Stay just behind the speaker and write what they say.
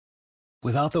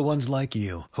Without the ones like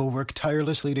you, who work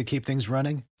tirelessly to keep things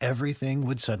running, everything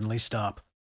would suddenly stop.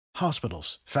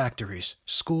 Hospitals, factories,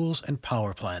 schools, and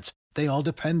power plants, they all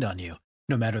depend on you.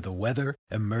 No matter the weather,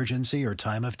 emergency, or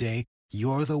time of day,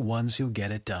 you're the ones who get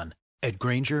it done. At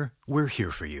Grainger, we're here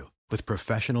for you with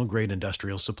professional-grade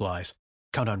industrial supplies.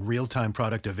 Count on real-time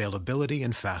product availability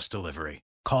and fast delivery.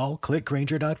 Call,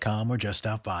 clickgrainger.com, or just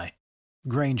stop by.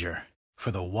 Grainger, for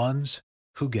the ones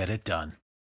who get it done.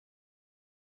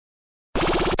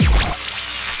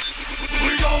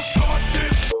 We gon' start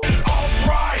this all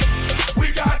right.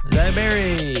 We got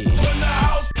Library. in the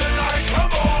house tonight.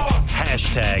 Come on.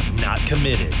 Hashtag not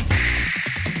committed.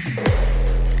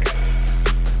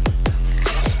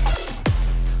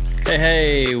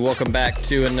 Hey, welcome back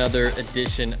to another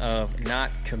edition of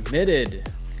Not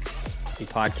Committed, the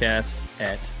podcast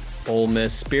at Ole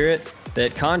Miss Spirit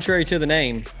that, contrary to the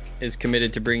name, is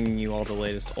committed to bringing you all the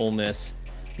latest Ole Miss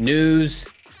news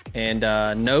and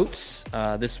notes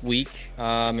this week,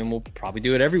 and we'll probably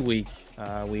do it every week.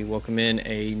 We welcome in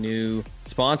a new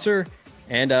sponsor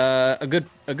and a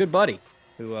good buddy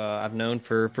who I've known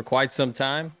for quite some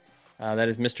time. That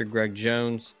is Mr. Greg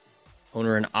Jones,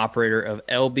 owner and operator of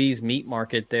LB's Meat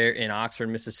Market there in Oxford,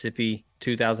 Mississippi,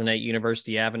 2008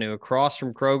 University Avenue, across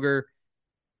from Kroger.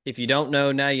 If you don't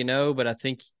know, now you know, but I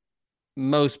think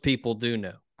most people do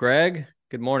know. Greg,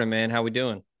 good morning, man. How we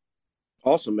doing?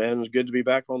 Awesome, man. It's good to be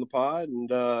back on the pod and,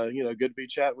 good to be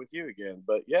chatting with you again.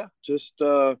 But, yeah, just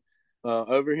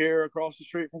over here across the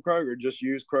street from Kroger, just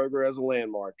use Kroger as a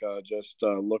landmark.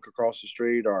 Look across the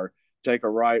street or take a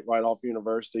right off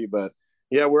University. But,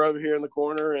 yeah, we're over here in the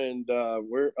corner, and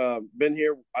we're been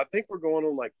here. I think we're going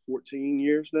on like 14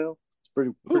 years now. It's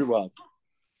pretty wild.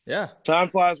 Yeah. Time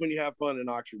flies when you have fun in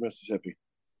Oxford, Mississippi.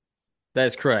 That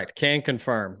is correct. Can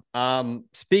confirm.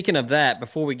 Speaking of that,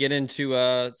 before we get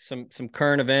into some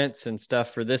current events and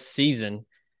stuff for this season,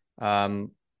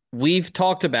 we've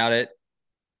talked about it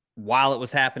while it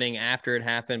was happening, after it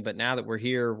happened, but now that we're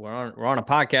here, we're on a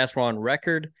podcast, we're on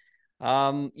record.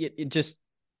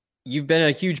 You've been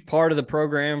a huge part of the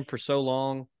program for so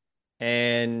long,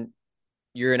 and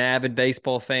you're an avid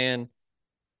baseball fan.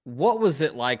 What was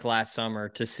it like last summer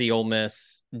to see Ole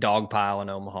Miss dogpile in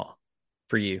Omaha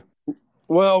for you?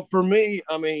 Well, for me,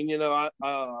 I mean, I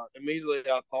immediately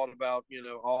I thought about,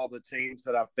 all the teams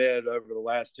that I fed over the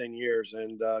last 10 years.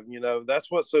 And,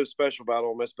 that's what's so special about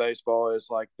Ole Miss baseball is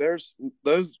like there's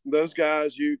those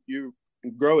guys, you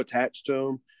grow attached to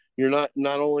them. You're not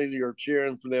only you're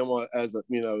cheering for them as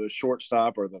the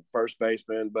shortstop or the first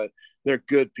baseman, but they're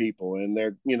good people, and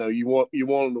they're you want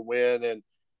them to win. And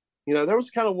there was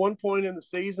kind of one point in the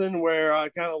season where I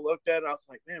kind of looked at it, I was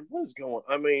like, man, what is going?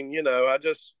 I mean,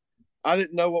 I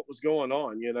didn't know what was going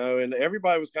on, and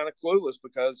everybody was kind of clueless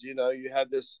because you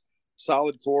had this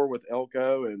solid core with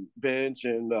Elko and Bench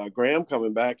and Graham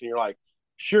coming back, and you're like,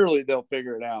 surely they'll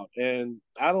figure it out. And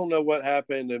I don't know what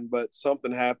happened, but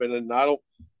something happened, and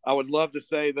I would love to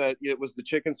say that it was the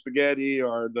chicken spaghetti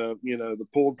or the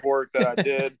pulled pork that I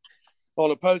did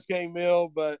on a post-game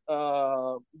meal, but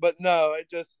no,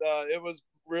 it was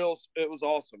real. It was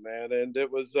awesome, man. And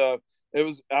it was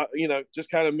just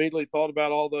kind of immediately thought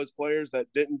about all those players that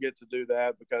didn't get to do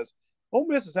that, because Ole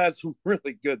Miss has had some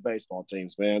really good baseball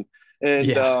teams, man. And,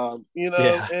 and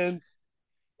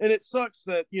it sucks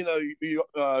that, you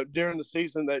during the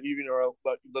season that,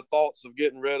 the thoughts of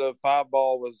getting rid of five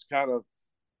ball was kind of,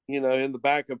 in the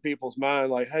back of people's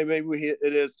mind, like, hey, maybe it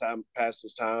is time past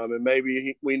this time, and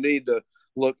maybe we need to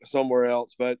look somewhere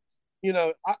else. But,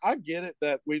 I get it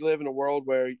that we live in a world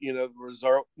where,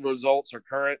 the results are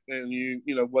current and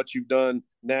what you've done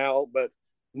now, but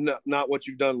not what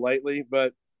you've done lately.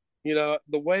 But, the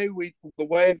way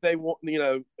they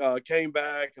came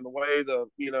back, and the way the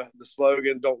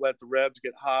slogan, don't let the Rebs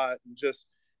get hot, and just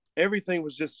everything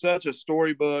was just such a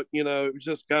storybook. It was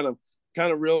just kind of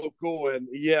real cool. And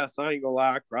yes, I ain't gonna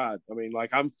lie, I cried. I mean,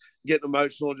 like, I'm getting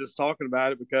emotional just talking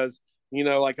about it because,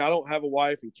 like, I don't have a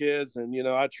wife and kids, and,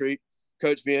 I treat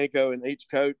Coach Bianco and each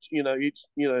coach,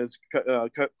 is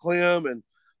Clem and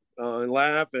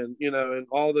Laugh and, and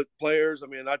all the players. I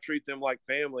mean, I treat them like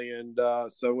family. And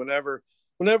so whenever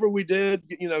we did,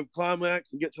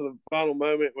 climax and get to the final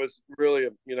moment, was really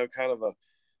kind of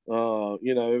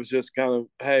it was just kind of,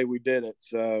 hey, we did it.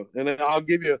 So, and then I'll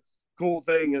give you a cool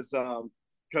thing is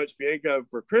Coach Bianco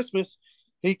for Christmas,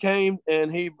 he came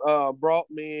and he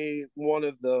brought me one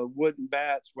of the wooden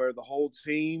bats where the whole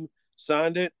team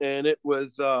signed it, and it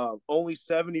was only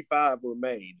 75 were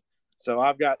made. So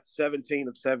I've got 17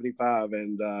 of 75,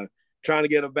 and trying to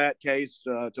get a bat case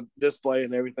to display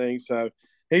and everything. So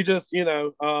he just,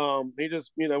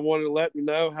 wanted to let me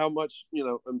know how much,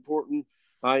 important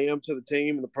I am to the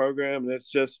team and the program. And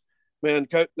it's just, man,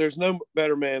 there's no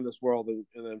better man in this world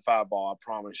than five ball. I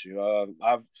promise you.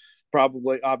 I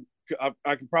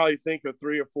can probably think of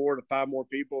 3 or 4 to 5 more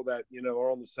people that,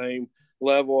 are on the same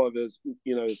level of his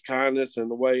kindness and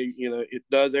the way, it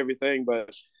does everything.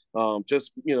 But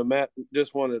just, Matt,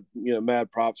 just wanted, mad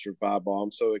props for five ball.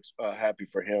 I'm so happy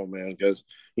for him, man, because,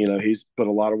 he's put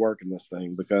a lot of work in this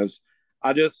thing. Because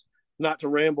not to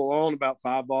ramble on about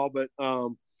five ball, but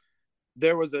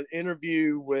there was an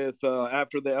interview with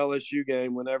after the LSU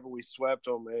game whenever we swept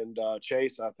them, and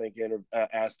Chase, I think,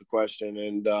 asked the question,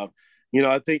 and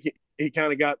I think he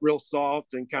kind of got real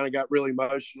soft and kind of got really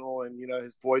emotional, and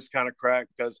his voice kind of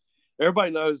cracked because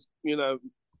everybody knows,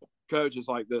 Coach is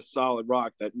like this solid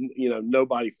rock that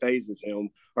nobody phases him,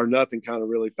 or nothing kind of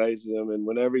really phases him. And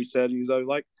whenever he said, he's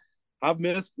like, I've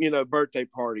missed birthday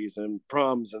parties and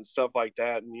proms and stuff like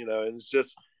that, and and it's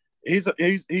just he's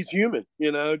human,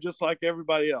 just like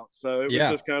everybody else. So it was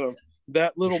just kind of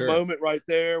that little moment right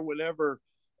there. Whenever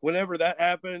that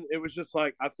happened, it was just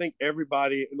like, I think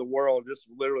everybody in the world just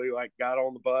literally like got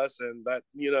on the bus, and that,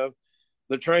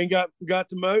 the train got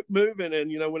to moving.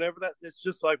 And, whenever that, it's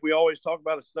just like, we always talk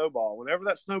about a snowball. Whenever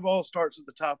that snowball starts at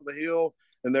the top of the hill,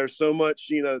 and there's so much,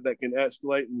 that can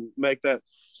escalate and make that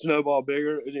snowball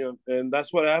bigger, and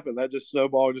that's what happened. That just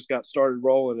snowball just got started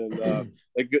rolling, and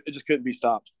it just couldn't be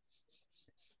stopped.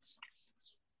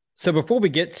 So before we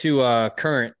get to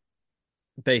current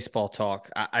baseball talk,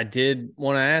 I did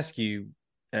want to ask you,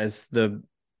 as the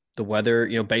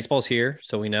weather, baseball's here,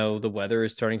 so we know the weather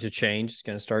is starting to change. It's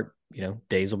going to start,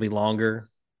 days will be longer,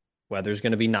 weather's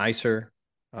going to be nicer.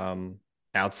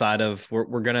 Outside of we're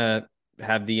going to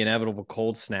have the inevitable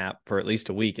cold snap for at least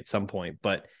a week at some point.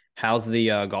 But how's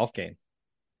the golf game?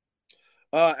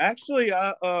 Actually,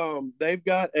 they've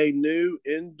got a new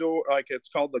indoor, like it's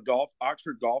called the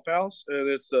Oxford Golf House, and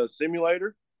it's a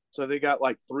simulator. So they got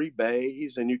like 3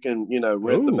 bays, and you can,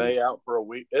 rent the bay out for a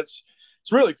week. It's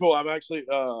really cool. I'm actually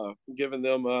giving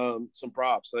them some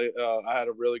props. I had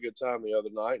a really good time the other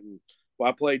night, and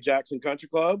I played Jackson Country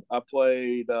Club. I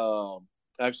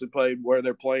actually played where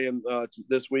they're playing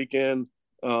this weekend,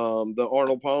 the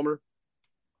Arnold Palmer,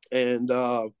 and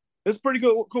it's a pretty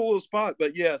cool little spot.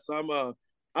 But yes, I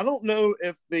don't know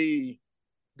if the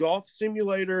golf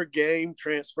simulator game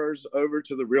transfers over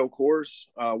to the real course.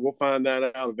 We'll find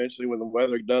that out eventually when the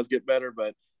weather does get better.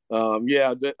 But I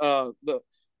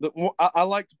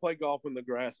like to play golf when the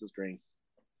grass is green.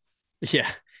 Yeah,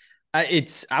 I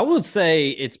would say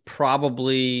it's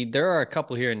probably, there are a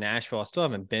couple here in Nashville. I still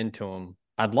haven't been to them.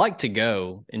 I'd like to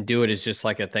go and do it as just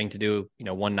like a thing to do,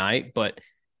 one night. But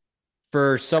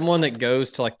for someone that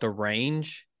goes to like the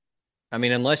range, I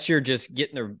mean, unless you're just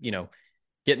getting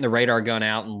the radar gun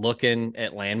out and looking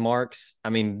at landmarks, I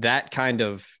mean, that kind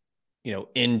of,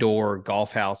 indoor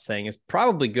golf house thing is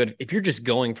probably good if you're just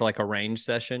going for like a range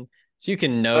session, so you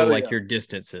can know your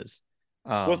distances.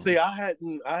 Well, see, I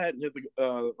hadn't hit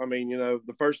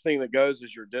the first thing that goes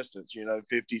is your distance,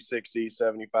 50, 60,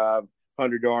 75,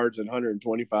 100 yards and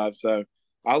 125. So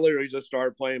I literally just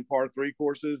started playing par 3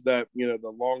 courses that,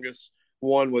 the longest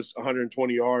one was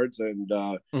 120 yards, and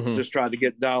just tried to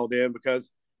get dialed in,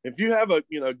 because if you have a,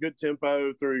 good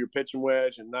tempo through your pitching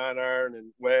wedge and 9-iron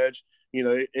and wedge,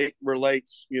 it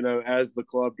relates, as the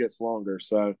club gets longer.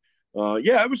 So,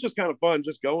 it was just kind of fun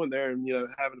just going there and,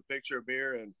 having a picture of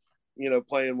beer and,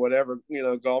 playing whatever,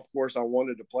 golf course I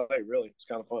wanted to play. Really, it's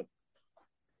kind of fun.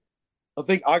 I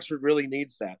think Oxford really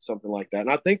needs something like that.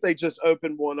 And I think they just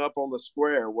opened one up on the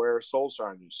square where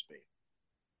Soulshine used to be.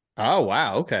 Oh,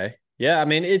 wow. Okay. Yeah. I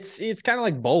mean, it's kind of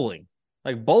like bowling.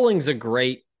 Like, bowling's a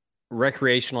great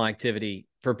recreational activity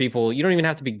for people. You don't even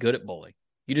have to be good at bowling.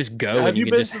 You just go and you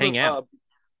can just hang out.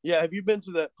 Have you been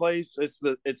to that place?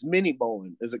 It's mini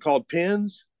bowling. Is it called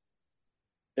Pins?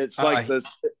 It's like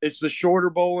it's the shorter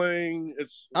bowling.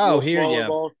 It's here, yeah.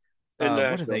 Ball in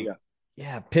what are they?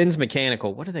 Yeah, Pins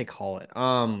Mechanical. What do they call it?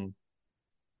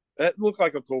 That looked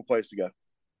like a cool place to go.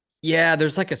 Yeah,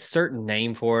 there's like a certain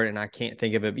name for it, and I can't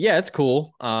think of it. But yeah, it's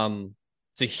cool.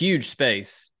 It's a huge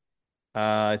space.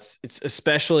 It's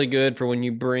especially good for when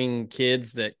you bring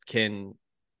kids that can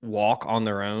walk on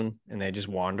their own and they just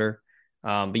wander.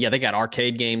 But yeah, they got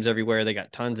arcade games everywhere. They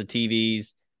got tons of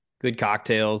TVs, good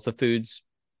cocktails. The food's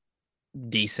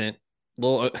decent, a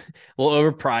little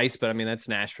overpriced, but I mean, that's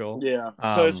Nashville. Yeah.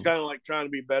 So it's kind of like trying to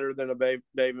be better than a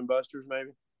Dave and Buster's, maybe.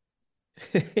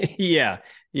 Yeah.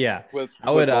 I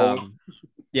would.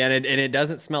 Yeah, and it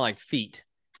doesn't smell like feet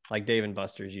like Dave and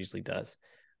Buster's usually does.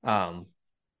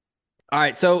 All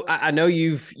right, so I know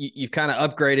you've kind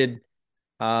of upgraded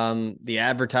the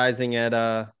advertising at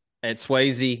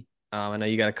Swayze. I know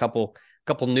you got a couple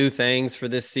couple new things for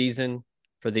this season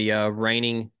for the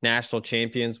reigning national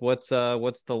champions. What's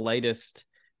the latest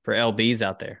for LBs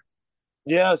out there?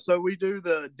 Yeah, so we do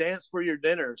the dance for your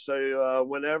dinner. So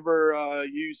whenever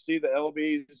you see the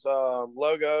LB's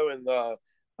logo and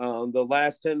the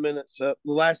last 10 minutes, the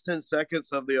last 10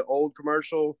 seconds of the old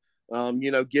commercial,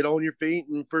 get on your feet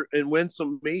and win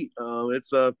some meat.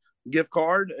 It's a gift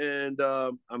card, and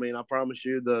I promise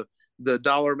you the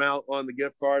dollar amount on the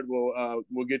gift card will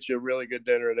get you a really good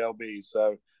dinner at LB's.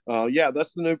 So yeah,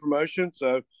 that's the new promotion.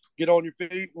 So get on your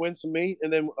feet, win some meat,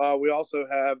 and then we also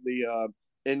have the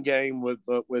in game with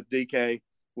DK,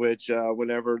 which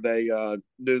whenever they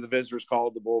do the visitors call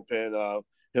the bullpen,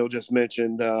 he'll just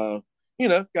mention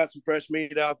got some fresh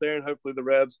meat out there, and hopefully the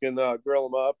Rebs can grill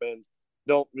them up and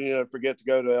don't forget to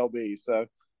go to LB. So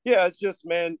yeah, it's just,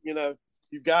 man,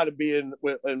 you've got to be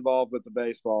involved with the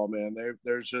baseball, man.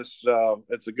 There's just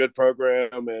it's a good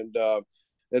program, and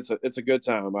it's a good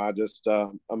time. I'm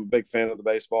a big fan of the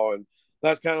baseball, and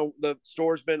that's kind of the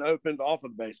store's been opened off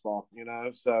of the baseball,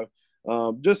 so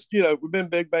we've been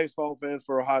big baseball fans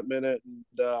for a hot minute, and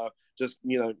just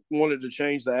wanted to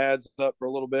change the ads up for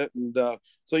a little bit, and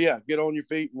so yeah, get on your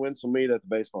feet and win some meat at the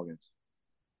baseball games.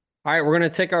 All right, we're going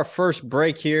to take our first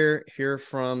break here, hear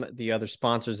from the other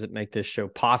sponsors that make this show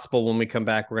possible. When we come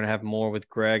back, we're going to have more with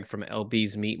Greg from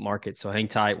LB's Meat Market, so hang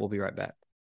tight. We'll be right back.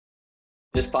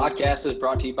 This podcast is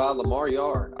brought to you by Lamar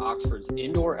Yard, Oxford's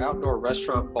indoor-outdoor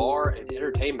restaurant, bar, and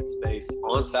entertainment space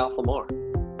on South Lamar.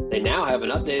 They now have an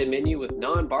updated menu with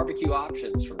non-barbecue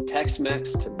options from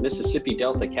Tex-Mex to Mississippi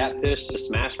Delta catfish to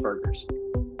smash burgers.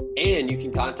 And you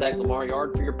can contact Lamar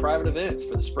Yard for your private events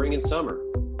for the spring and summer.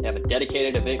 They have a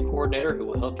dedicated event coordinator who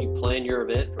will help you plan your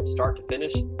event from start to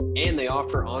finish, and they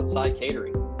offer on-site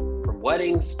catering. From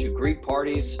weddings to Greek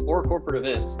parties or corporate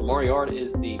events, Lamar Yard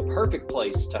is the perfect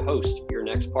place to host your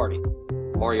next party.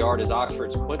 Lamar Yard is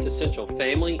Oxford's quintessential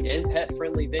family and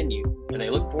pet-friendly venue, and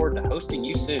they look forward to hosting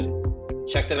you soon.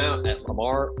 Check them out at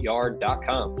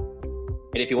lamaryard.com.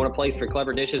 And if you want a place for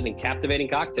clever dishes and captivating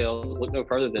cocktails, look no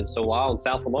further than Solal in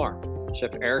South Lamar.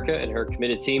 Chef Erica and her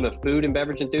committed team of food and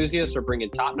beverage enthusiasts are bringing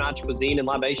top-notch cuisine and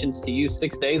libations to you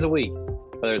 6 days a week.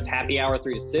 Whether it's happy hour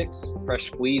 3 to 6, fresh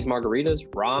squeeze margaritas,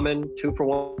 ramen,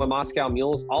 2-for-1 Moscow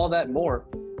mules, all of that and more,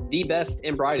 the best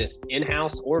and brightest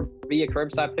in-house or via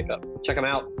curbside pickup. Check them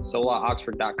out,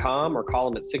 solaoxford.com, or call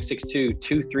them at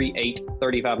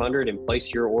 662-238-3500 and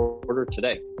place your order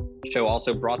today. Show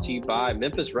also brought to you by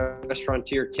Memphis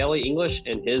restaurateur Kelly English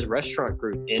and his restaurant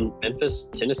group in Memphis,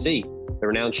 Tennessee. The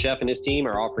renowned chef and his team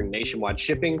are offering nationwide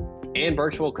shipping and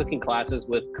virtual cooking classes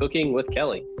with Cooking with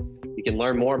Kelly. You can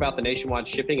learn more about the nationwide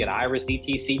shipping at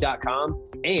irisetc.com,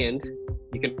 and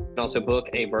you can also book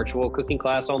a virtual cooking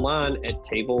class online at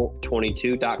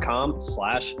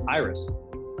table22.com/Iris.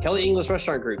 Kelly English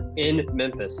Restaurant Group in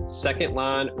Memphis, Second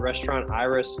Line Restaurant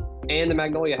Iris, and the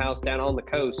Magnolia House down on the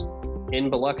coast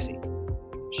in Biloxi.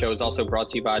 The show is also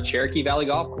brought to you by Cherokee Valley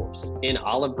Golf Course in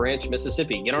Olive Branch,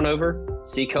 Mississippi. Get on over,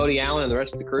 see Cody Allen and the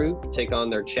rest of the crew take on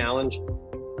their challenge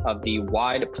of the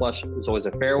wide plush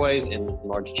Zoysia fairways and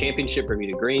large championship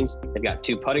Bermuda greens. They've got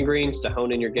 2 putting greens to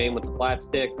hone in your game with the flat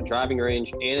stick, a driving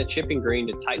range, and a chipping green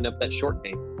to tighten up that short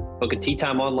game. Book a tee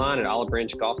time online at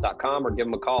olivebranchgolf.com or give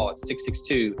them a call at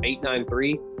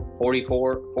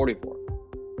 662-893-4444.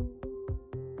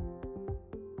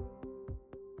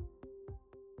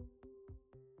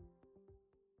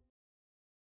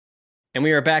 And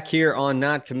we are back here on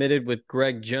Not Committed with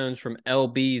Greg Jones from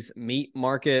LB's Meat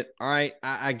Market. All right,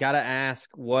 I gotta ask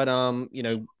what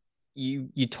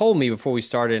you told me before we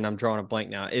started, and I'm drawing a blank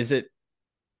now. It's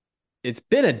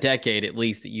been a decade at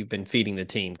least that you've been feeding the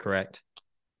team, correct?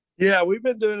 Yeah, we've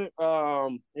been doing it. I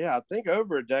think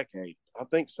over a decade. I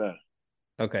think so.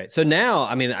 Okay, so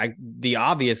now, the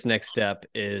obvious next step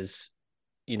is,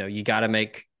 you got to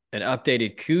make an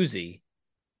updated koozie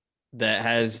that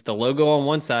has the logo on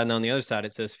one side, and on the other side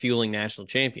it says "Fueling National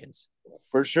Champions."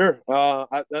 For sure.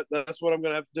 That's what I'm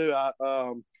gonna have to do. I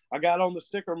got on the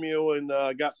sticker mule and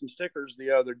got some stickers the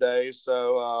other day,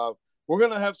 so we're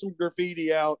gonna have some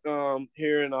graffiti out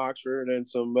here in Oxford, and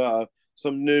some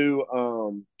new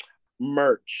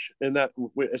merch. And that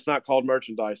it's not called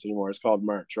merchandise anymore; it's called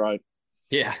merch, right?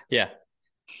 Yeah.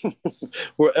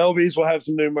 Where LB's will have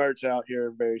some new merch out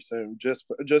here very soon, just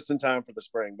in time for the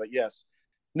spring. But yes,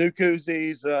 new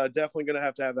koozies, definitely going to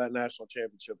have that national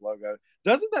championship logo.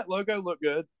 Doesn't that logo look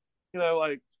good? Do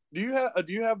you have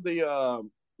the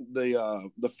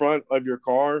front of your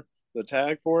car, the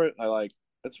tag for it?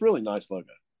 It's a really nice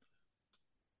logo.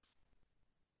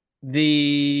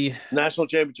 The national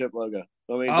championship logo.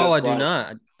 I mean, Oh, I just do like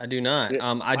not. I do not.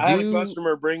 I I had a do.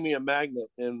 customer bring me a magnet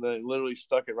and they literally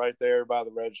stuck it right there by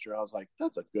the register. I was like,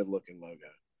 that's a good looking logo.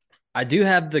 I do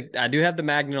have the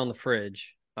magnet on the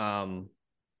fridge.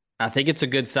 I think it's a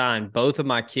good sign. Both of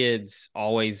my kids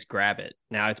always grab it.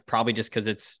 Now it's probably just because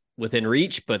it's within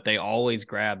reach, but they always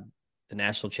grab the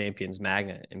national champions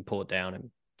magnet and pull it down,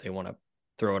 and they want to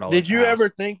throw it all at Did the you ever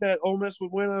house. think that Ole Miss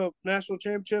would win a national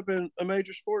championship in a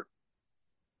major sport?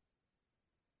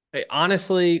 Hey,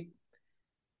 honestly,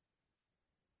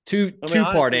 two I mean, two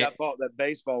part honestly, I thought that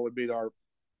baseball would be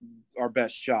our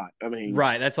best shot. I mean,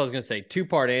 right. That's what I was gonna say.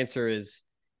 Two-part answer is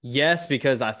yes,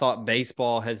 because I thought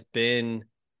baseball has been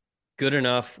good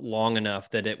enough, long enough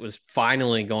that it was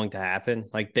finally going to happen.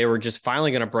 Like they were just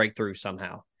finally going to break through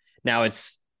somehow. Now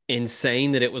it's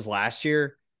insane that it was last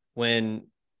year when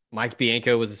Mike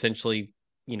Bianco was essentially,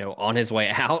 on his way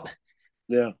out.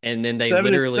 yeah, And then they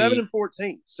seven literally, and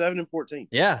 14, 7-14.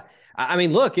 yeah. I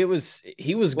mean, look, he was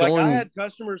Like I going, had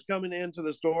customers coming into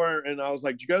the store, and I was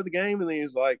like, "Did you go to the game?" And then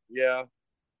he's like, "Yeah."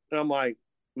 And I'm like,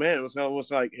 "Man, it was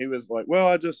almost like he was like,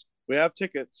 well, we have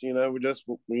tickets, we just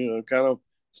kind of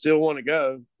still want to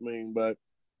go. I mean, but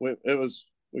we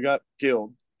got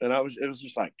killed, and it was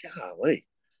just like, golly,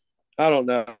 I don't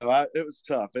know, it was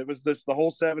tough. It was the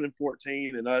whole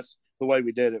 7-14, and us the way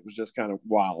we did it was just kind of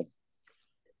wild.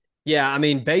 yeah. I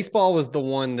mean, baseball was the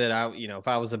one that if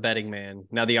I was a betting man,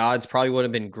 now the odds probably would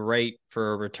have been great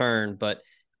for a return, but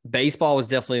baseball was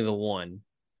definitely the one.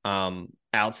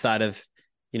 Outside of,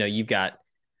 you've got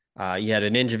you had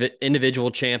an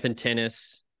individual champ in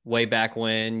tennis way back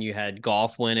when. You had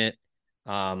golf win it.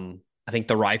 I think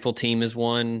the rifle team has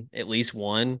won at least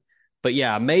one. But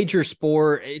yeah, major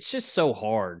sport, it's just so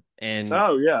hard. And,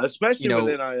 Oh yeah, you especially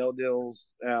with know, NIL deals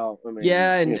out. I mean,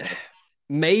 yeah, and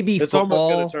maybe it's almost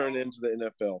going to football. turn into the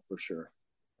NFL for sure.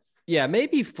 Yeah,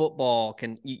 maybe football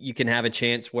you can have a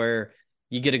chance where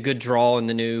you get a good draw in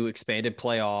the new expanded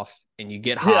playoff and you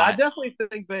get Yeah, I hot. definitely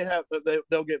think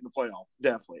they'll get in the playoff.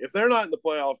 Definitely, if they're not in the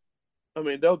playoff, I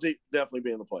mean they'll definitely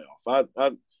be in the playoff.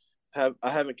 I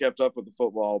haven't kept up with the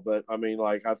football, but I mean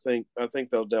like I think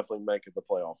they'll definitely make it the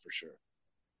playoff for sure.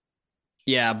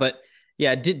 Yeah, but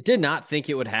yeah, did not think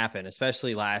it would happen,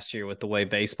 especially last year with the way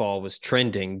baseball was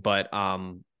trending. But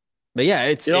yeah,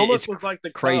 It it's almost was like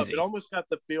the Cubs. It crazy. almost got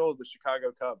the feel of the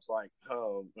Chicago Cubs. Like,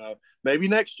 oh, maybe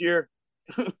next year.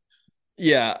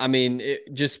 Yeah, I mean,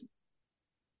 it just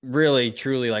really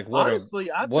truly like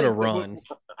Honestly, I what a think that run.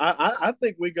 I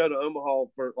think we go to Omaha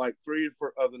for like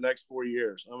of the next 4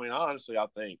 years. I mean, honestly, I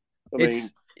think. I mean,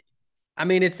 It's I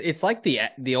mean, it's like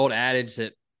the old adage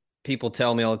that people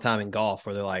tell me all the time in golf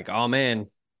where they're like, "Oh man,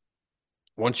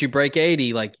 once you break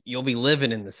 80, like you'll be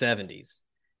living in the 70s."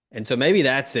 And so maybe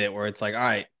that's it where it's like, all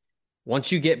right,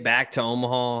 once you get back to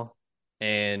Omaha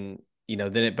and,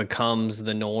 then it becomes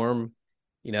the norm,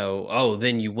 oh,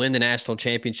 then you win the national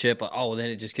championship. Oh, then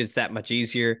it just gets that much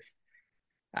easier.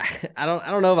 I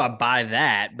don't know if I buy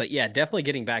that, but yeah, definitely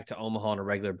getting back to Omaha on a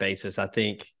regular basis. I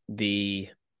think the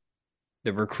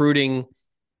recruiting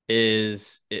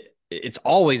it's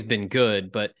always been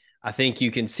good, but I think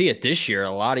you can see it this year.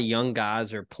 A lot of young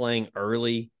guys are playing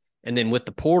early, and then with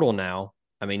the portal now,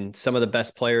 I mean, some of the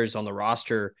best players on the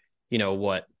roster,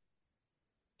 what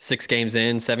 6 games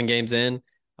in, 7 games in,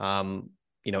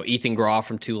 Ethan Groff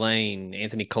from Tulane,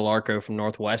 Anthony Calarco from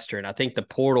Northwestern. I think the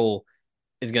portal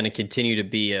is going to continue to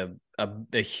be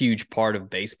a huge part of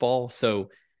baseball. So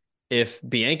if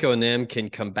Bianco and them can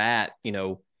combat,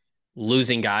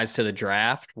 losing guys to the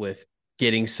draft with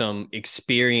getting some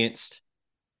experienced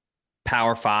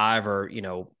Power Five or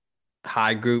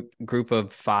high group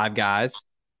of five guys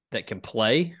that can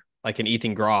play, like an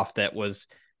Ethan Groff that was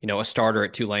a starter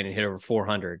at Tulane and hit over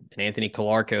 400, and Anthony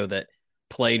Calarco that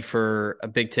played for a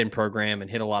Big Ten program and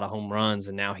hit a lot of home runs,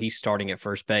 and now he's starting at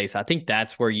first base. I think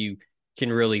that's where you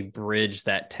can really bridge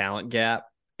that talent gap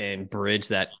and bridge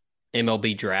that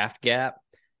MLB draft gap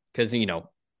because I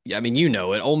mean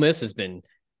it. Ole Miss has been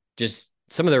just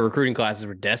some of their recruiting classes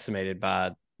were decimated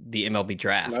by the MLB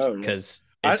draft no, yeah. because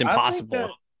it's I think that impossible.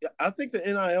 I think the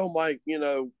NIL might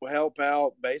help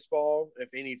out baseball if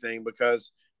anything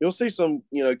because you'll see some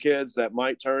kids that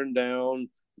might turn down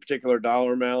a particular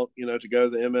dollar amount to go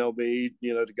to the MLB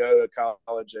to go to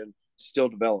college and still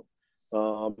develop.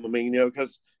 I mean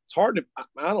because it's hard to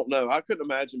I don't know, I couldn't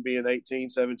imagine being 18,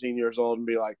 17 years old and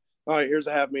be like, all right, here's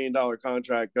a $500,000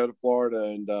 contract, go to Florida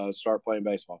and start playing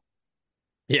baseball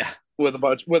Yeah, with a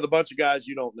bunch of guys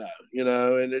you don't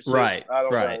know, and it's just right, I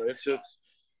don't right. know. It's just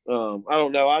I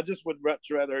don't know. I just would much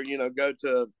rather go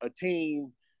to a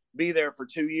team, be there for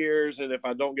 2 years, and if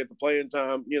I don't get the playing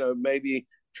time, maybe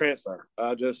transfer.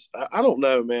 I don't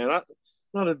know, man.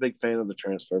 not a big fan of the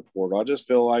transfer portal. I just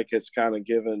feel like it's kind of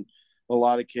given a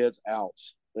lot of kids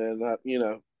outs, and I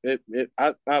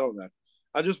don't know.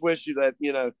 I just wish you that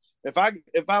if I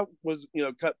was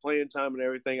cut playing time and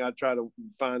everything, I'd try to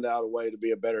find out a way to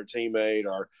be a better teammate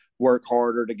or work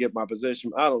harder to get my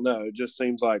position. I don't know. It just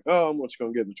seems like, oh, I'm just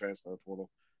going to get in the transfer portal,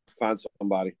 find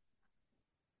somebody.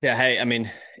 Yeah, hey, I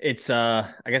mean, it's I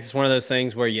guess it's one of those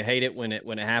things where you hate it when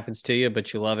it happens to you,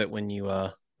 but you love it when you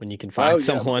can find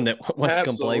someone that wants to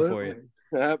come play for you.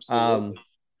 Absolutely.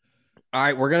 All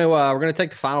right, we're gonna take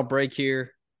the final break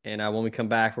here, and when we come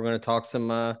back, we're gonna talk some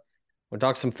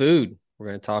food. We're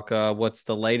gonna talk what's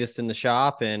the latest in the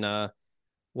shop and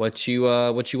what you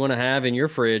want to have in your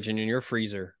fridge and in your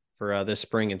freezer for this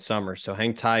spring and summer. So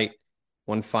hang tight.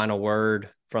 One final word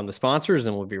from the sponsors,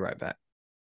 and we'll be right back.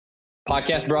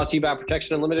 Podcast brought to you by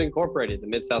Protection Unlimited Incorporated, the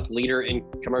Mid-South's leader in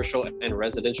commercial and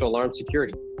residential alarm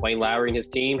security. Wayne Lowry and his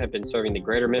team have been serving the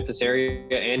greater Memphis area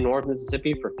and North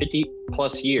Mississippi for 50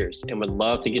 plus years and would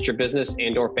love to get your business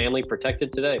and or family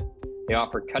protected today. They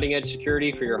offer cutting-edge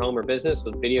security for your home or business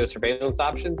with video surveillance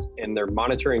options, and they're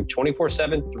monitoring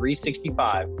 24/7,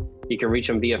 365. You can reach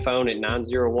them via phone at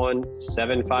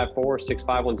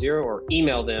 901-754-6510 or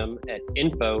email them at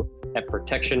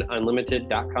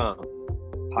info@protectionunlimited.com.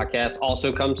 Podcast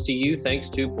also comes to you thanks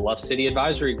to Bluff City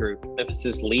Advisory Group,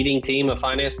 Memphis's leading team of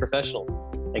finance professionals.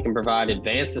 They can provide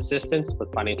advanced assistance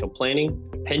with financial planning,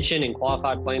 pension and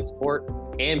qualified plan support,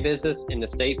 and business and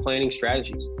estate planning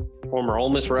strategies. Former Ole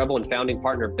Miss Rebel and founding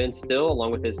partner Ben Still,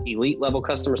 along with his elite-level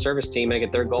customer service team, make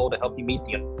it their goal to help you meet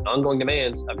the ongoing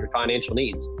demands of your financial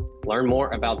needs. Learn more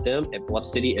about them at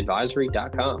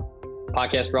bluffcityadvisory.com.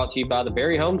 Podcast brought to you by the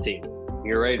Berry Home Team.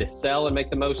 You're ready to sell and make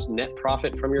the most net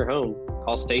profit from your home.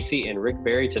 Call Stacy and Rick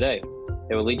Berry today.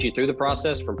 They will lead you through the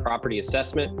process from property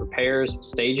assessment, repairs,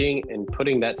 staging, and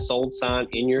putting that sold sign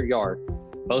in your yard.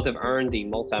 Both have earned the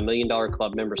multi-million-dollar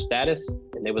club member status,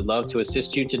 and they would love to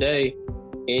assist you today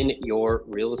in your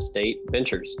real estate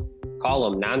ventures. Call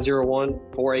them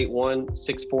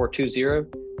 901-481-6420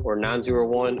 or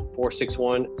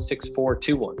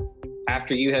 901-461-6421.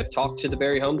 After you have talked to the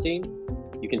Berry Home Team,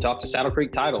 you can talk to Saddle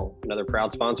Creek Title, another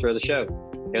proud sponsor of the show.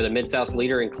 They're the Mid-South's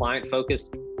leader in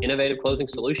client-focused, innovative closing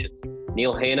solutions.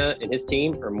 Neil Hanna and his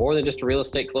team are more than just a real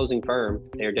estate closing firm.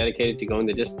 They are dedicated to going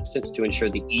the distance to ensure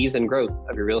the ease and growth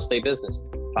of your real estate business.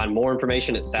 Find more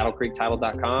information at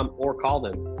saddlecreektitle.com or call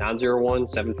them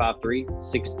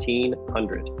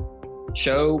 901-753-1600.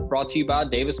 Show brought to you by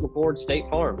Davis McCord State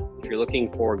Farm. If you're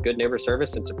looking for good neighbor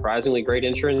service and surprisingly great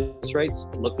insurance rates,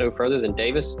 look no further than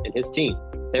Davis and his team.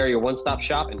 They are your one-stop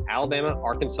shop in Alabama,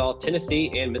 Arkansas,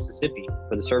 Tennessee, and Mississippi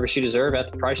for the service you deserve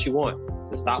at the price you want.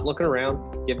 So stop looking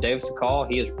around. Give Davis a call.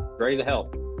 He is ready to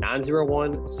help.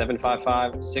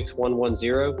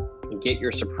 901-755-6110 and get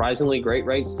your surprisingly great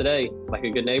rates today. Like a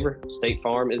good neighbor, State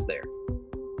Farm is there.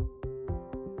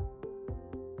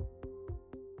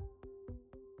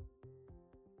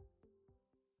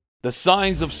 The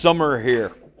signs of summer are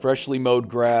here. Freshly mowed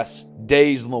grass,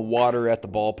 days on the water at the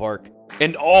ballpark,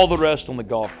 and all the rest on the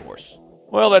golf course.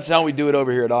 Well, that's how we do it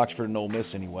over here at Oxford and Ole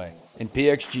Miss anyway. And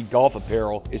PXG Golf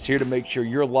Apparel is here to make sure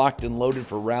you're locked and loaded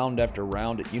for round after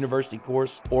round at University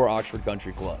Course or Oxford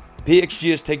Country Club. PXG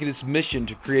has taken its mission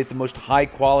to create the most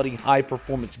high-quality,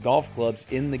 high-performance golf clubs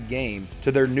in the game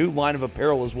to their new line of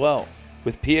apparel as well.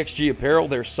 With PXG Apparel,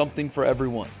 there's something for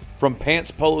everyone. From pants,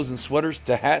 polos, and sweaters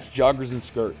to hats, joggers, and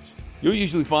skirts. You'll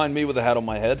usually find me with a hat on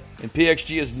my head, and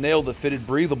PXG has nailed the fitted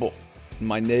breathable. And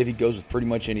my navy goes with pretty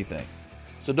much anything.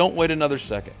 So don't wait another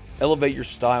second. Elevate your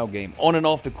style game on and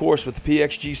off the course with the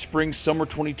PXG Spring Summer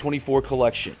 2024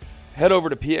 collection. Head over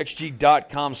to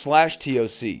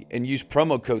pxg.com/TOC and use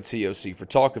promo code TOC for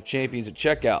Talk of Champions at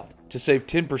checkout to save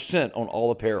 10% on all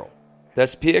apparel.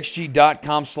 That's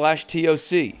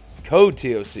pxg.com/TOC, code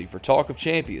TOC for Talk of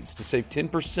Champions to save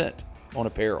 10% on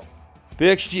apparel.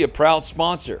 PXG, a proud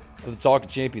sponsor of the Talk of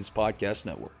Champions podcast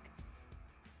network.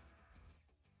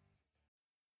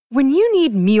 When you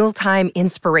need mealtime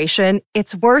inspiration,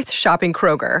 it's worth shopping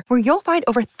Kroger, where you'll find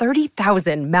over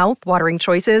 30,000 mouth-watering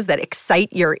choices that excite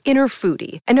your inner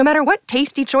foodie. And no matter what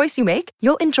tasty choice you make,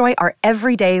 you'll enjoy our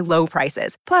everyday low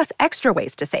prices, plus extra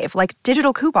ways to save, like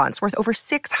digital coupons worth over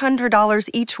 $600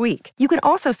 each week. You can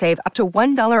also save up to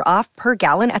 $1 off per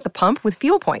gallon at the pump with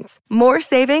fuel points. More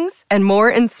savings and more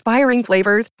inspiring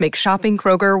flavors make shopping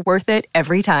Kroger worth it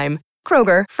every time.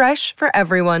 Kroger, fresh for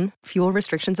everyone. Fuel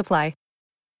restrictions apply.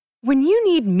 When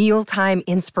you need mealtime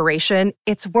inspiration,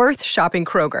 it's worth shopping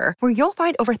Kroger, where you'll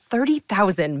find over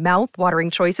 30,000 mouth-watering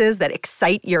choices that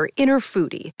excite your inner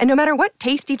foodie. And no matter what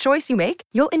tasty choice you make,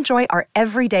 you'll enjoy our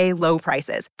everyday low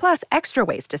prices, plus extra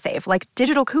ways to save, like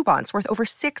digital coupons worth over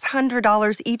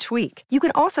 $600 each week. You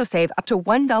can also save up to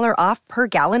 $1 off per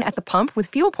gallon at the pump with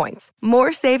fuel points.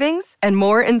 More savings and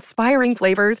more inspiring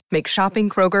flavors make shopping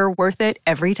Kroger worth it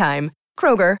every time.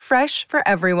 Kroger, fresh for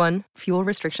everyone. Fuel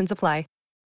restrictions apply.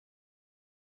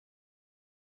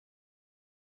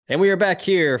 And we are back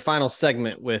here, final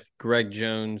segment with Greg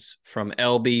Jones from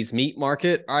LB's Meat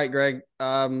Market. All right, Greg,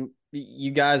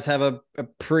 you guys have a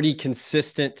pretty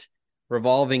consistent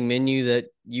revolving menu that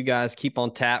you guys keep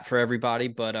on tap for everybody.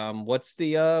 But what's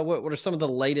the what are some of the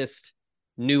latest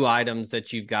new items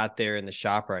that you've got there in the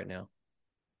shop right now?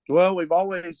 Well, we've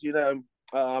always,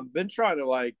 been trying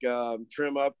to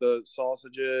trim up the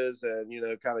sausages and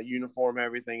kind of uniform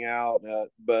everything out.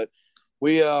 But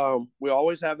we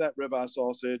always have that ribeye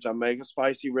sausage. I make a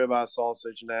spicy ribeye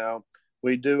sausage now.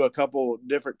 We do a couple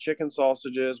different chicken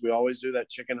sausages. We always do that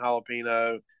chicken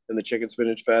jalapeno and the chicken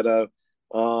spinach feta.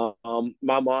 My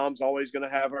mom's always going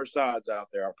to have her sides out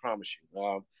there. I promise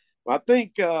you. I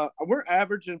think we're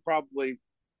averaging probably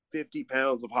 50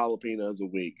 pounds of jalapenos a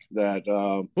week. That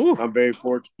I'm very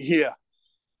fortunate. Yeah.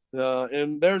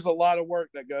 And there's a lot of work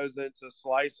that goes into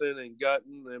slicing and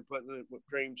gutting and putting it with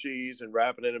cream cheese and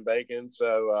wrapping it in bacon.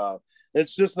 So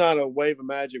it's just not a wave of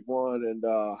magic wand and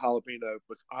jalapeno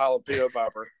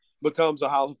popper becomes a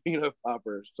jalapeno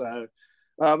popper. So,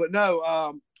 but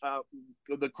no,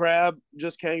 the crab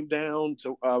just came down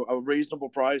to a reasonable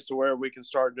price to where we can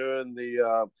start doing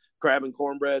the crab and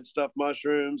cornbread stuffed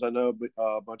mushrooms. I know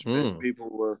a bunch of people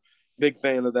were big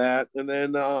fan of that. And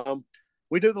then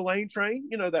we do the lane train,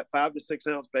 that 5 to 6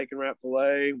 ounce bacon wrap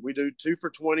filet. We do 2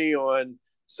 for $20 on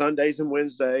Sundays and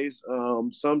Wednesdays.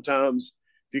 Sometimes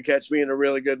if you catch me in a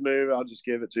really good mood, I'll just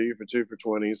give it to you for 2 for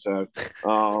 $20. So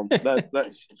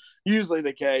that's usually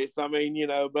the case. I mean,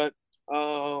 but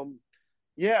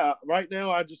yeah, right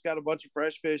now I just got a bunch of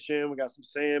fresh fish in. We got some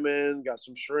salmon, got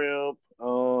some shrimp.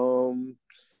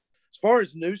 As far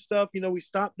as new stuff, we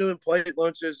stopped doing plate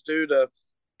lunches due to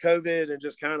COVID and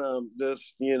just kind of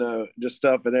just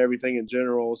stuff and everything in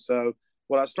general. So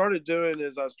what I started doing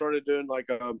is like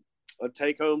a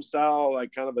take home style,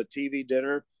 like kind of a TV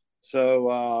dinner.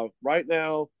 So right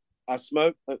now I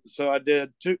smoke. So I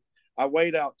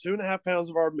weighed out 2.5 pounds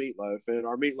of our meatloaf, and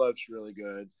our meatloaf's really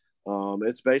good.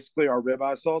 It's basically our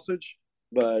ribeye sausage,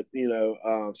 but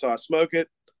so I smoke it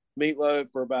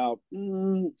meatloaf for about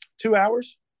 2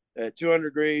 hours at 200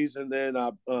 degrees, and then I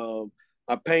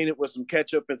paint it with some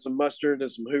ketchup and some mustard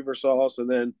and some Hoover sauce, and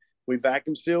then we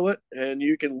vacuum seal it. And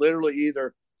you can literally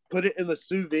either put it in the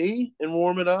sous vide and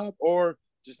warm it up, or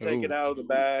just take it out of the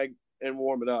bag and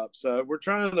warm it up. So we're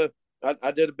trying to.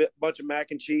 I did bunch of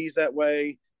mac and cheese that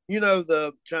way.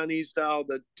 The Chinese style,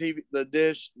 the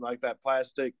dish, like that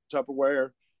plastic Tupperware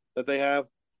that they have.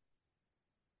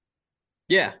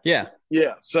 Yeah.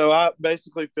 So I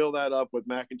basically fill that up with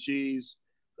mac and cheese,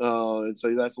 and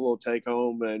so that's a little take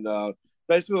home, and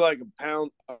basically like a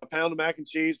pound of mac and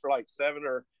cheese for like $7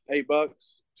 or $8.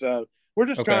 So we're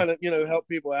just trying to help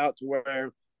people out to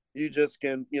where you just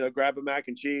can grab a mac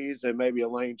and cheese and maybe a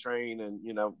lane train and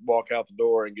walk out the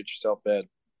door and get yourself fed.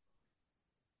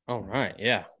 All right.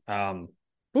 Yeah.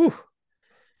 Whew.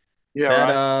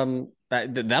 Yeah.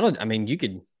 That'll. I mean, you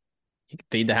could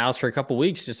feed the house for a couple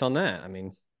weeks just on that. I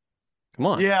mean, come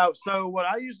on. Yeah. So what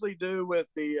I usually do with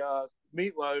the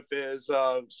meatloaf is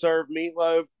serve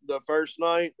meatloaf the first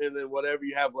night, and then whatever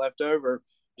you have left over,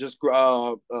 just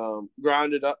grind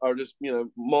it up, or just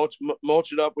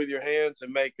mulch it up with your hands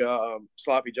and make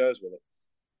sloppy joes with it.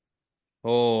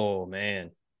 Oh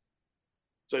man,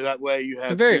 so that way you have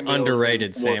it's a very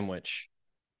underrated sandwich.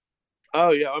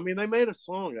 Oh yeah, I mean they made a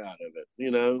song out of it,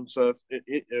 so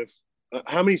if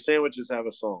how many sandwiches have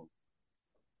a song?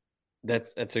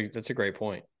 That's a great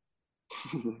point.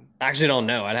 I actually don't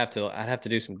know. I'd have to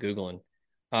do some Googling.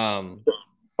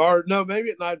 Or no, maybe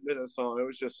it not been a song. It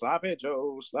was just Sloppy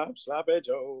Joe, Sloppy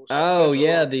Joe. Oh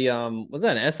yeah, the was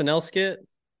that an SNL skit?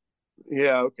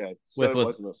 Yeah, okay. So it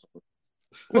wasn't a song.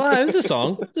 Well, it was a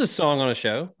song. It was a song on a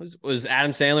show. It was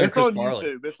Adam Sandler and Chris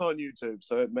Farley. It's on YouTube,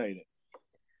 so it made it.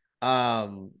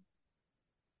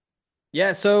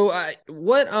 Yeah. So I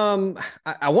want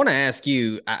to ask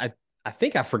you. I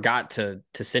think I forgot to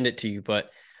send it to you,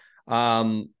 but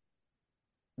the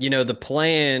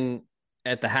plan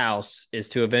at the house is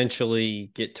to eventually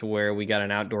get to where we got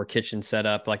an outdoor kitchen set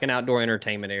up, like an outdoor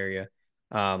entertainment area.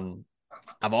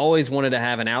 I've always wanted to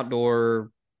have an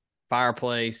outdoor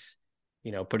fireplace,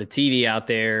 put a TV out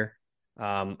there.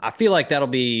 I feel like that'll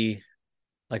be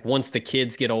like once the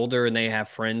kids get older and they have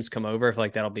friends come over, I feel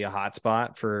like that'll be a hot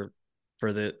spot for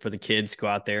the kids to go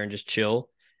out there and just chill.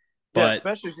 Yeah, But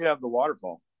especially if you have the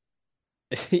waterfall.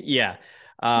 yeah,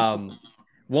 um,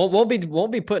 won't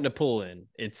be putting a pool in.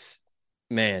 It's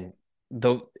man,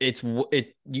 though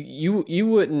you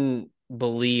wouldn't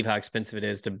believe how expensive it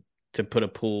is to put a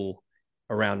pool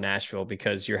around Nashville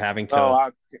because you're having Oh,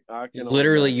 to I can only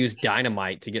literally imagine. use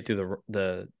dynamite to get through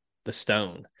the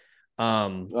stone.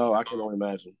 Oh, I can only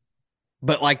imagine.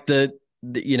 But like the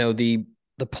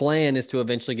plan is to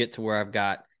eventually get to where I've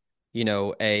got,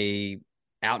 a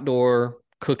outdoor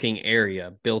cooking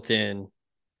area built in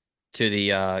to the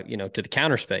to the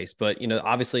counter space. But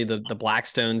obviously the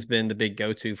Blackstone's been the big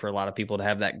go-to for a lot of people to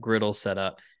have that griddle set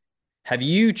up. Have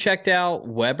you checked out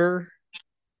Weber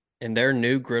and their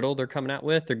new griddle they're coming out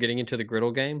with? They're getting into the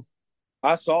griddle game.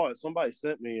 I saw it. Somebody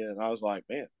sent me it, and I was like,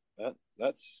 man,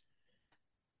 that's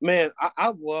man.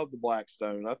 I love the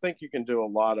Blackstone. I think you can do a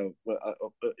lot of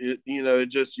it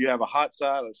just you have a hot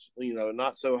side,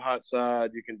 not so hot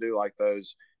side. You can do like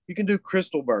those. You can do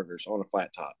crystal burgers on a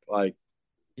flat top, like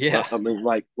Yeah. I mean,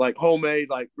 like homemade,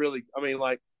 like really. I mean,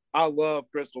 like I love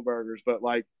crystal burgers, but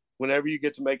like whenever you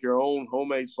get to make your own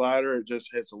homemade slider, it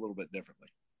just hits a little bit differently.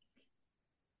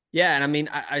 Yeah, and I mean,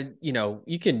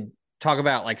 you can talk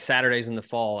about like Saturdays in the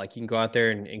fall, like you can go out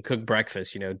there and cook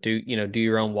breakfast, do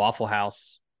your own Waffle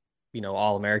House,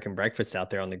 all American breakfast out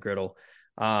there on the griddle.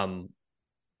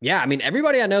 Yeah, I mean,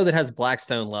 everybody I know that has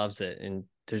Blackstone loves it, and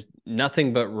there's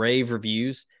nothing but rave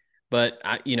reviews. But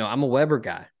I'm a Weber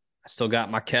guy. I still got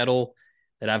my kettle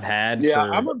that I've had Yeah,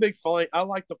 for. I'm a big flame. I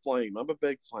like the flame. I'm a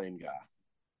big flame guy.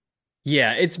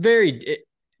 Yeah, it's very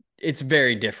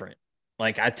different.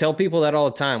 Like I tell people that all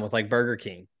the time with like Burger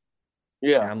King.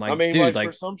 And Yeah, I'm I like, mean, dude, like for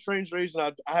like, some strange reason,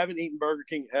 I haven't eaten Burger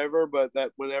King ever, but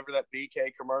that whenever that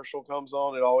BK commercial comes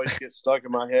on, it always gets stuck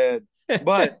in my head.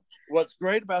 But what's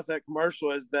great about that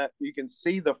commercial is that you can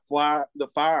see the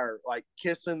fire like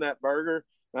kissing that burger.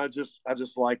 I just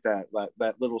like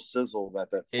that little sizzle that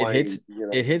it flame, hits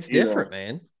it hits different,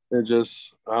 man. it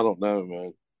just I don't know,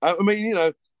 man. I mean,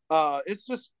 it's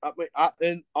just I mean,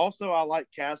 and also I like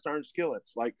cast iron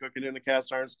skillets, like cooking in a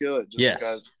cast iron skillet, just Yes.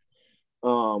 because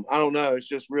I don't know. It's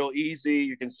just real easy.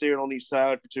 You can sear it on each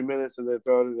side for 2 minutes and then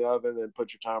throw it in the oven and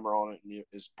put your timer on it and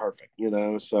it's perfect.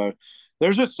 So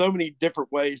there's just so many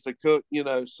different ways to cook,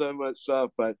 so much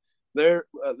stuff, but there's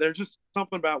just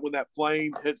something about when that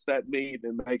flame hits that meat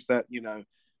and makes that,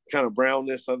 kind of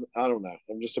brownness. I don't know.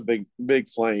 I'm just a big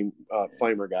flamer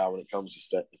guy when it comes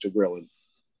to grilling.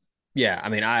 Yeah, I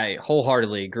mean, I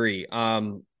wholeheartedly agree.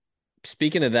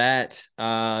 Speaking of that,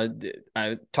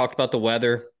 I talked about the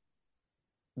weather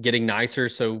getting nicer,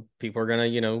 so people are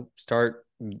gonna, start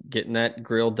getting that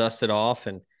grill dusted off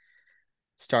and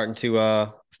starting to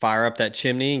fire up that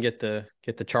chimney and get the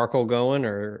charcoal going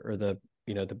or the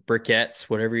the briquettes,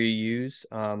 whatever you use.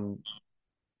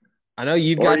 I know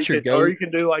you've Or got you your can or go. you can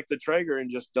do like the Traeger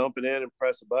and just dump it in and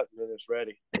press a button and it's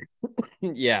ready.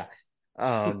 Yeah.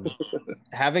 Um,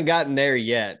 haven't gotten there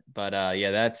yet, but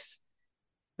yeah, that's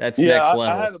Yeah, next I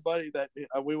level. had a buddy that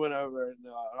we went over and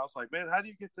I was like, man, how do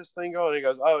you get this thing going? He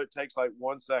goes, oh, it takes like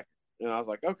 1 second. And I was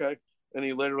like, okay. And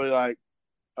he literally like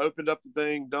opened up the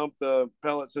thing, dumped the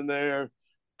pellets in there,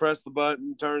 pressed the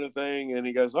button, turned the thing, and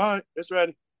he goes, all right, it's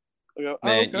ready. I go, oh,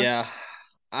 Man, okay. yeah.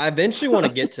 I eventually want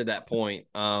to get to that point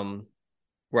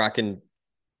where I can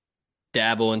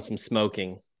dabble in some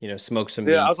smoking, smoke some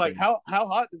Yeah, I was meats like, and how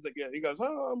hot does it get? He goes,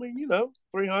 oh, I mean,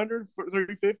 300,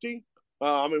 350.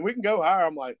 I mean, we can go higher.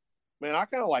 I'm like, man, I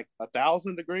kind of like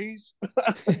 1,000 degrees.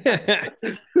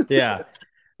 yeah.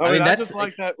 I I mean, mean, I that's just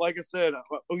like that. Like I said,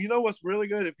 you know what's really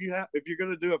good if you're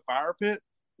going to do a fire pit,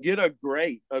 get a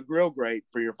grill grate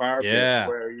for your fire pit, yeah.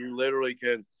 where you literally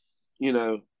can, you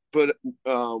know, put.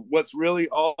 What's really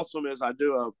awesome is I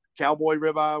do a cowboy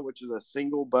ribeye, which is a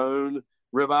single bone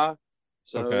ribeye.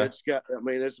 So Okay. it's got. I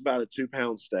mean, it's about a 2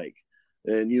 pound steak,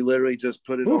 and you literally just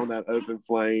put it on Whew. that open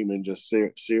flame and just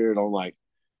sear it on like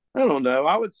I don't know.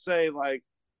 I would say like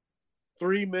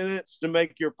 3 minutes to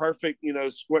make your perfect,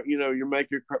 square, you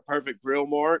make your perfect grill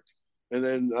mark, and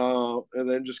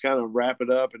then just kind of wrap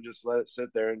it up and just let it sit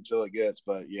there until it gets.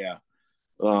 But yeah,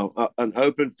 an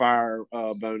open fire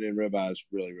bone-in ribeye is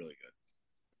really really good.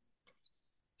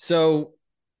 So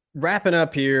wrapping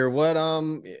up here, what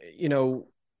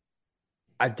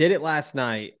I did it last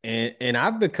night and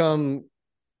I've become,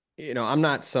 I'm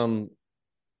not some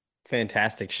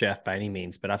fantastic chef by any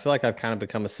means, but I feel like I've kind of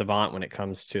become a savant when it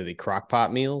comes to the crock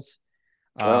pot meals.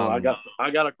 Oh, Um,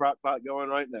 I got a crock pot going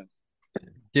right now.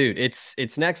 dude,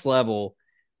 it's next level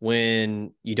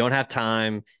when you don't have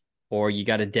time or you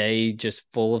got a day just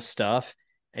full of stuff,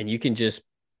 and you can just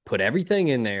put everything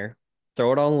in there,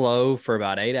 throw it on low for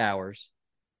about 8 hours,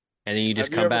 and then you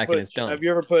just come back and it's done. Have you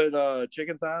ever put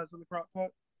chicken thighs in the crock pot?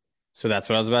 So that's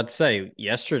what I was about to say.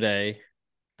 Yesterday,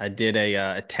 I did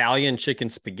a Italian chicken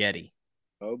spaghetti,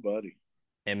 Oh, buddy.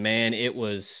 and man, it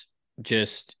was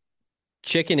just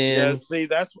chicken Yeah, in. see,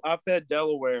 I fed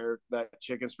Delaware that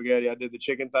chicken spaghetti. I did the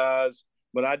chicken thighs,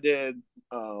 but I did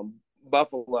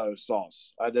buffalo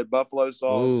sauce. I did buffalo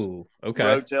sauce, Ooh, okay.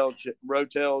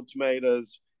 rotel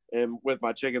tomatoes, and with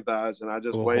my chicken thighs, and I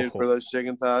just waited for Oh, those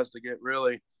chicken thighs to get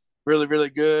really, really, really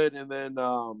good, and then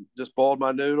just boiled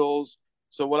my noodles.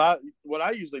 So what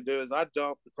I usually do is I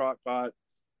dump the crock pot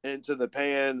into the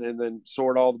pan and then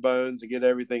sort all the bones and get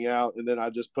everything out, and then I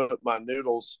just put my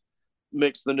noodles,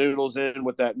 mix the noodles in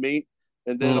with that meat,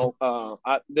 and then mm.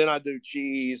 I do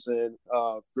cheese and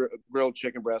grilled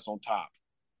chicken breast on top,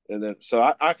 and then so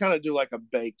I kind of do like a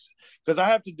baked, because I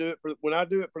have to do it for when I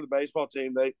do it for the baseball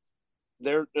team.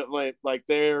 They're like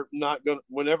they're not gonna,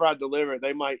 whenever I deliver it,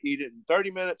 they might eat it in 30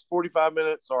 minutes, 45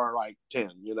 minutes, or like 10,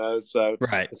 so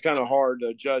Right. it's kind of hard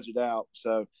to judge it out.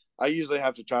 So I usually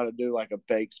have to try to do like a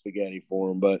baked spaghetti for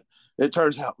them, but it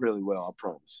turns out really well, I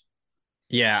promise.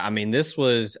 Yeah, I mean,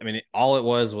 all it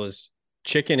was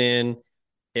chicken in.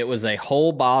 It was a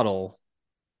whole bottle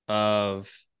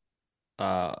of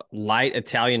light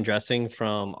Italian dressing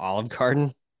from Olive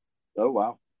Garden. Oh,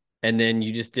 wow. And then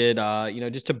you just did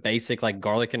just a basic like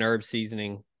garlic and herb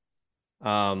seasoning.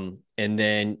 And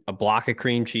then a block of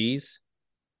cream cheese.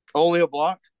 Only a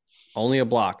block? Only a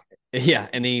block. Yeah,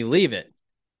 and then you leave it.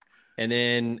 And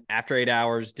then after 8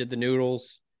 hours, did the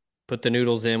noodles, put the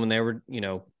noodles in when they were,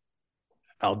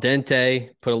 al dente,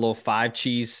 put a little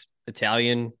 5-cheese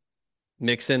Italian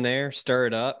mix in there, stir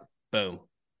it up, boom.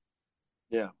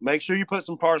 Yeah. Make sure you put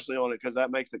some parsley on it, because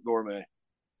that makes it gourmet.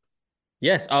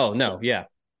 Yes. Oh, no. Yeah.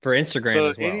 For Instagram So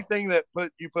as well. anything that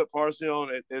you put parsley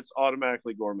on it, it's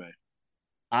automatically gourmet.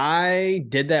 I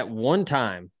did that one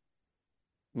time.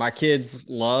 My kids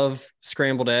love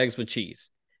scrambled eggs with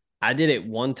cheese. I did it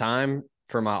one time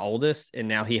for my oldest, and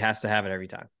now he has to have it every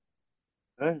time.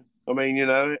 Hey, I mean,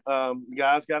 the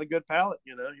guy's got a good palate.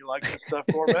 He likes this stuff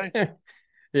gourmet.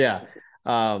 Yeah.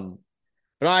 But all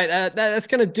right, that's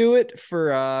gonna do it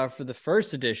for the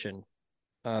first edition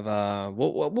of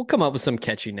we'll come up with some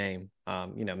catchy name.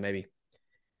 Maybe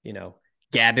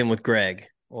gabbing with Greg,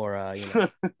 or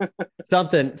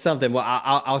something. Well,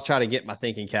 I'll try to get my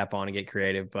thinking cap on and get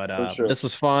creative. But sure. this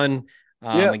was fun.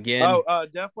 Yeah. Again.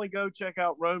 Definitely go check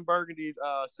out Roan Burgundy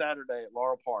Saturday at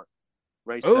Laurel Park.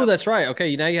 Race. Oh, that's right.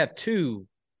 Okay, now you have two.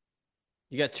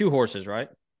 You got two horses, right?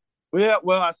 Yeah,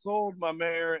 well, I sold my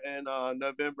mare in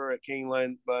November at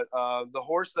Keeneland, but the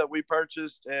horse that we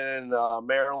purchased in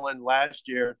Maryland last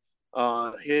year,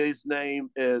 his name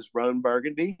is Roan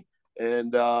Burgundy,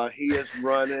 and he is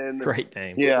running. Great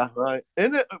name. Yeah, right.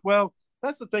 And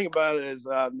that's the thing about it is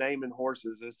naming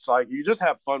horses. It's like you just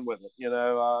have fun with it.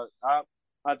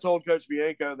 I told Coach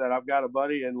Bianco that I've got a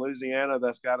buddy in Louisiana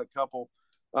that's got a couple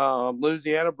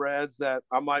Louisiana breds that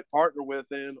I might partner with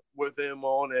him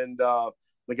on, and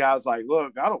the guy's like,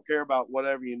 look, I don't care about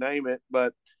whatever you name it,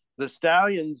 but the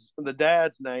stallion's, the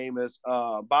dad's name is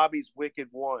Bobby's Wicked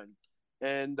One.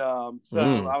 And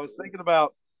so I was thinking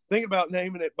about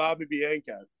naming it Bobby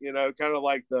Bianco, kind of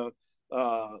like the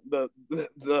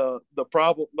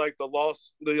problem, like the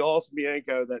lost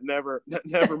Bianco that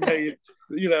never made,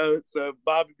 so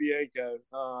Bobby Bianco.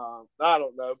 I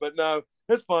don't know, but no,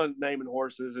 it's fun naming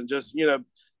horses, and just,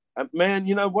 man,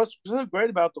 what's so great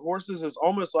about the horses is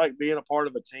almost like being a part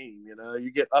of a team.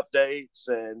 You get updates,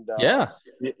 and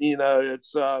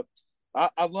it's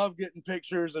I love getting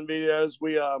pictures and videos.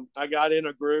 I got in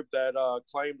a group that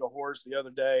claimed a horse the other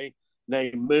day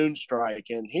named Moonstrike,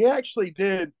 and he actually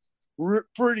did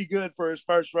pretty good for his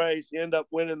first race. He ended up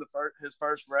winning his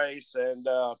first race, and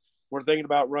we're thinking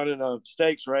about running a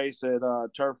stakes race at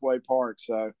Turfway Park.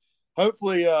 So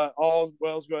hopefully all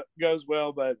goes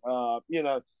well, but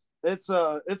it's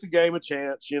a game of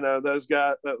chance. Those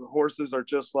horses are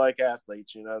just like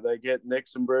athletes. They get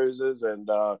nicks and bruises, and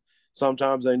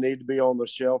sometimes they need to be on the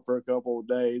shelf for a couple of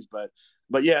days. But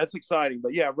yeah, it's exciting.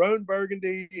 But yeah, Roan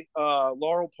Burgundy,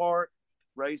 Laurel Park,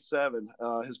 race 7,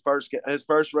 his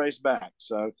first race back.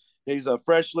 So he's a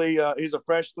fresh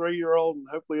 3-year-old, and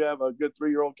hopefully have a good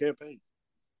 3-year-old campaign.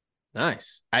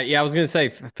 Nice. I was gonna say, I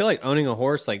feel like owning a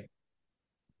horse, like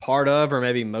part of, or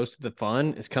maybe most of the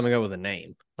fun is coming up with a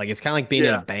name. Like it's kind of like being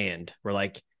in a band. We're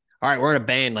like, all right, we're in a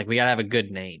band. Like we gotta have a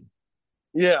good name.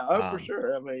 Yeah, for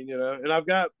sure. I mean, and I've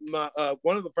got my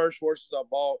one of the first horses I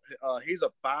bought. He's a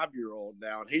 5-year-old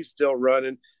now, and he's still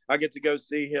running. I get to go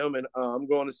see him, and I'm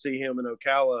going to see him in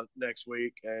Ocala next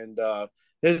week. And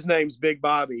his name's Big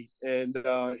Bobby, and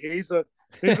he's a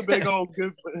big old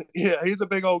goof. Yeah, he's a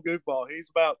big old goofball.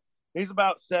 He's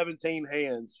about 17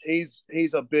 hands. He's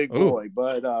a big boy,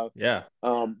 but yeah.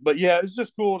 But yeah, it's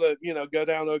just cool to go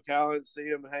down to Ocala and see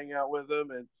him, hang out with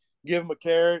him, and give him a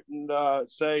carrot and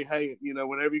say, hey,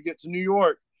 whenever you get to New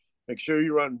York, make sure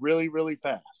you run really, really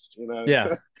fast.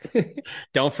 Yeah.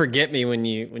 Don't forget me when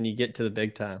you get to the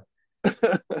big time.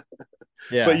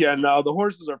 Yeah. But yeah, no, the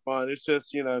horses are fun. It's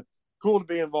just cool to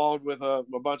be involved with a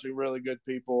bunch of really good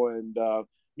people and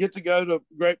get to go to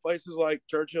great places like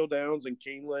Churchill Downs and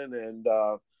Keeneland, and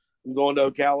I'm going to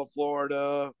Ocala,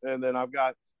 Florida, and then I've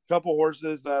got a couple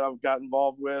horses that I've got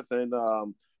involved with, and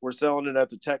we're selling it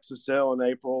at the Texas sale in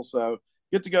April. So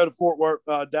get to go to Fort Worth,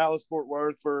 Dallas, Fort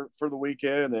Worth for the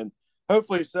weekend, and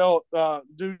hopefully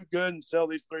do good and sell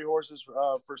these 3 horses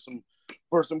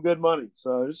for some good money.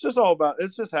 So it's just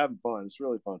having fun. It's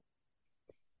really fun.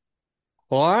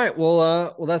 Well, all right.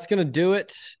 Well, that's going to do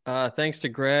it. Thanks to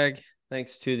Greg.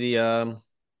 Thanks to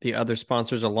the other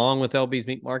sponsors along with LB's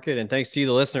Meat Market. And thanks to you,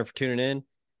 the listener, for tuning in.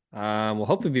 We'll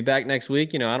hopefully be back next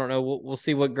week. I don't know. We'll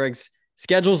see what Greg's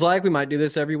schedule's like. We might do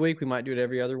this every week. We might do it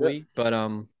every other week.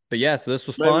 But yeah, so this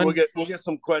was fun. We'll get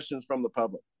some questions from the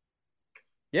public.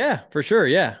 Yeah, for sure.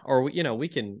 Yeah. Or, we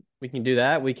can do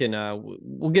that. We can,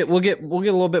 we'll get a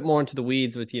little bit more into the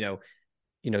weeds with,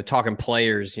 talking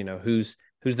players, who's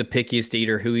the pickiest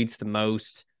eater, who eats the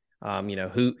most,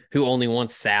 who only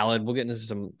wants salad. We'll get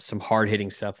into some hard hitting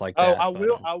stuff like that. I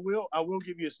will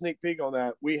give you a sneak peek on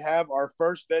that. We have our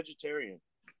first vegetarian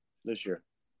this year.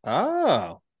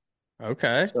 Oh,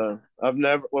 okay. So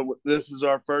this is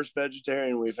our first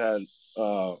vegetarian we've had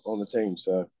on the team.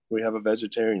 So we have a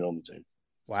vegetarian on the team.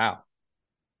 Wow.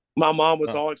 My mom was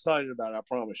all excited about it, I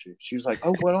promise you. She was like,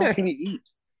 oh, what all can he eat?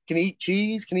 Can he eat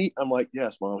cheese? Can he eat? I'm like,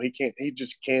 yes, Mom. He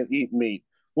just can't eat meat.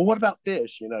 Well, what about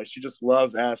fish? She just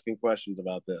loves asking questions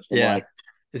about this. I'm like,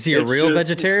 is he a real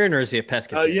vegetarian or is he a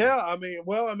pescatarian? Yeah, I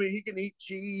mean, he can eat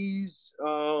cheese,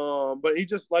 but he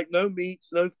just no meats,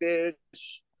 no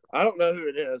fish. I don't know who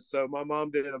it is. So my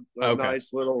mom did a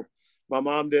nice little. My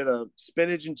mom did a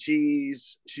spinach and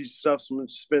cheese. She stuffed some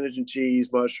spinach and cheese,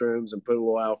 mushrooms, and put a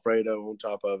little Alfredo on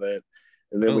top of it.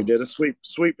 And then we did a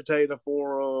sweet potato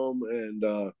for them.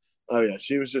 And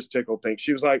she was just tickled pink.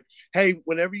 She was like, "Hey,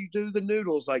 whenever you do the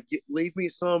noodles, leave me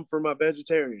some for my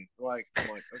vegetarian." I'm like,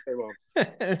 "Okay,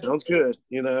 Mom, sounds good."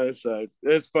 So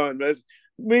it's fun.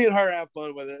 Me and her have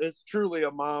fun with it. It's truly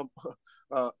a mom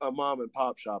and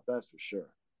pop shop, that's for sure.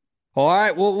 All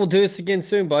right, we'll do this again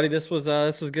soon, buddy. This was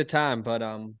a good time. But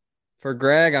for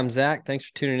Greg, I'm Zach. Thanks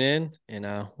for tuning in,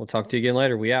 and we'll talk to you again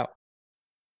later. We out.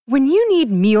 When you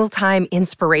need mealtime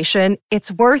inspiration,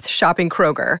 it's worth shopping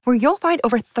Kroger, where you'll find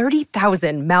over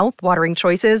 30,000 mouth-watering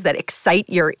choices that excite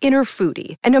your inner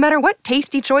foodie. And no matter what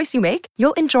tasty choice you make,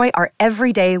 you'll enjoy our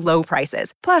everyday low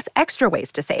prices, plus extra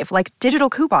ways to save, like digital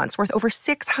coupons worth over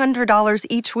 $600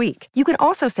 each week. You can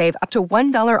also save up to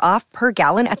 $1 off per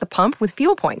gallon at the pump with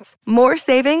fuel points. More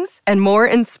savings and more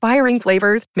inspiring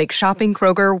flavors make shopping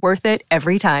Kroger worth it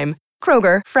every time.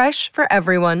 Kroger, fresh for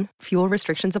everyone. Fuel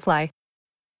restrictions apply.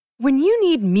 When you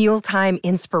need mealtime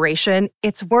inspiration,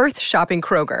 it's worth shopping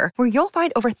Kroger, where you'll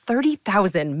find over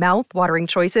 30,000 mouth-watering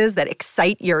choices that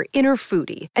excite your inner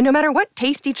foodie. And no matter what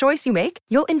tasty choice you make,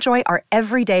 you'll enjoy our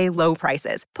everyday low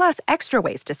prices, plus extra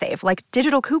ways to save, like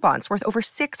digital coupons worth over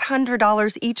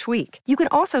 $600 each week. You can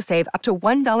also save up to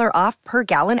 $1 off per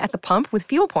gallon at the pump with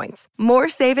fuel points. More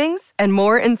savings and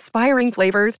more inspiring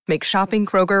flavors make shopping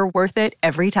Kroger worth it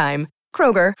every time.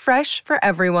 Kroger, fresh for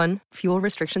everyone. Fuel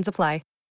restrictions apply.